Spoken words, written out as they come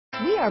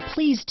We are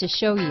pleased to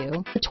show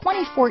you the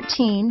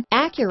 2014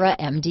 Acura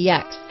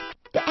MDX.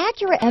 The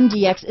Acura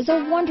MDX is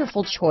a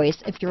wonderful choice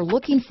if you're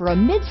looking for a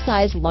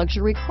mid-size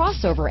luxury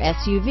crossover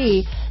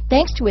SUV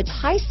thanks to its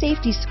high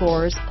safety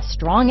scores, a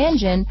strong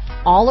engine,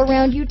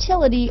 all-around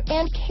utility,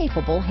 and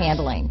capable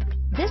handling.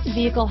 This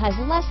vehicle has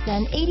less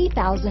than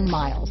 80,000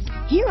 miles.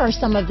 Here are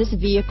some of this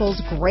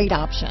vehicle's great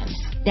options: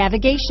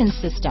 navigation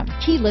system,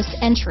 keyless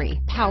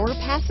entry, power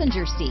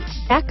passenger seat,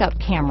 backup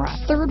camera,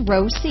 third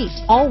row seat,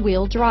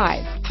 all-wheel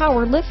drive,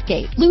 power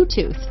liftgate,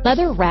 Bluetooth,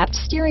 leather-wrapped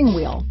steering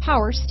wheel,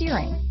 power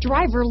steering,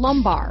 driver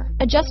lumbar,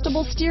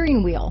 adjustable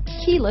steering wheel,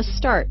 keyless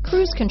start,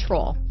 cruise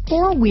control,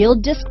 four-wheel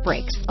disc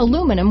brakes,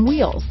 aluminum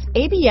wheels,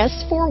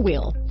 ABS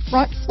four-wheel,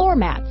 front floor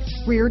mats,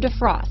 rear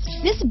defrost.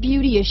 This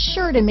beauty is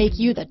sure to make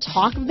you the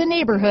talk of the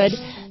neighborhood,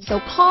 so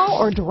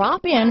call or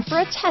drop in for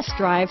a test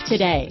drive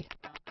today.